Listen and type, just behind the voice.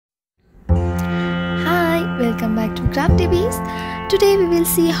welcome back to Craftivies. Today we will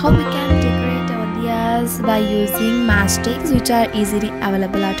see how we can decorate our diyas by using matchsticks which are easily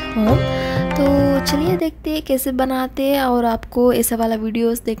available at home. तो चलिए देखते हैं कैसे बनाते हैं, और आपको ऐसा वाला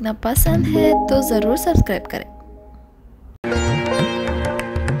वीडियोस देखना पसंद है तो ज़रूर सब्सक्राइब करें।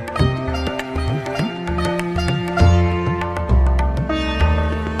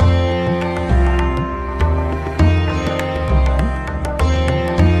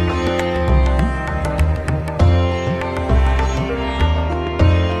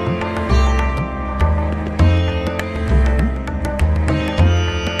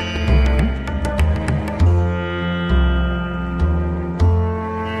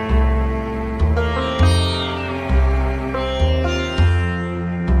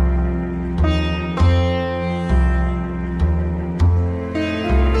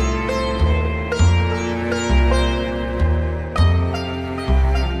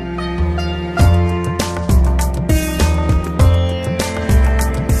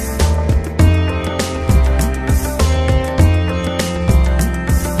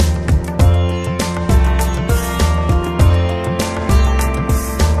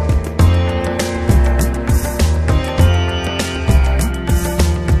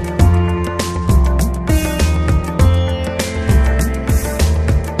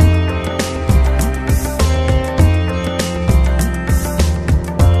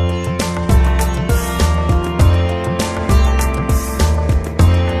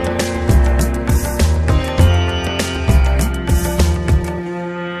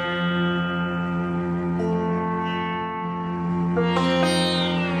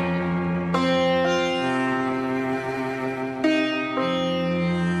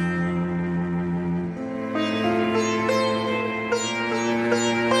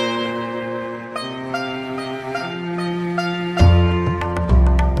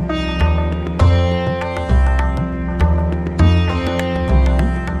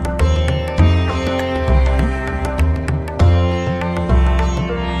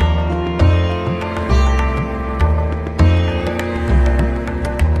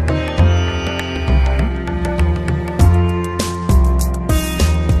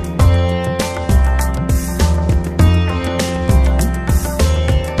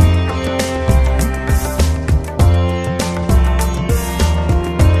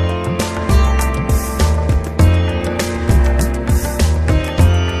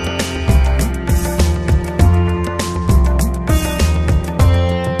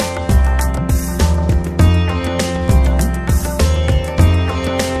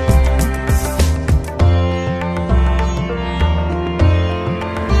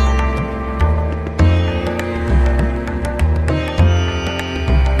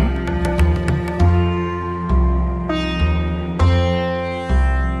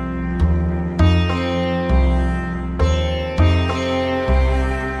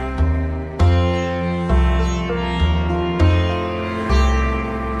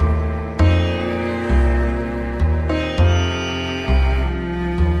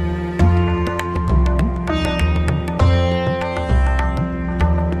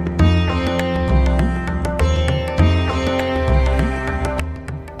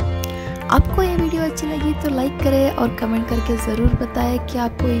 आपको ये वीडियो अच्छी लगी तो लाइक करें और कमेंट करके ज़रूर बताएं कि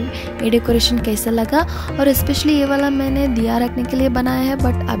आपको ये डेकोरेशन कैसा लगा। और स्पेशली ये वाला मैंने दिया रखने के लिए बनाया है,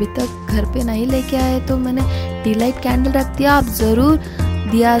 बट अभी तक घर पे नहीं लेके आए तो मैंने डी लाइट कैंडल रख दिया। आप ज़रूर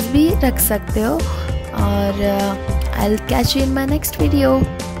दियास भी रख सकते हो। और I will catch you in my next video.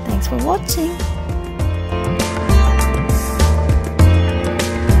 Thanks for watching.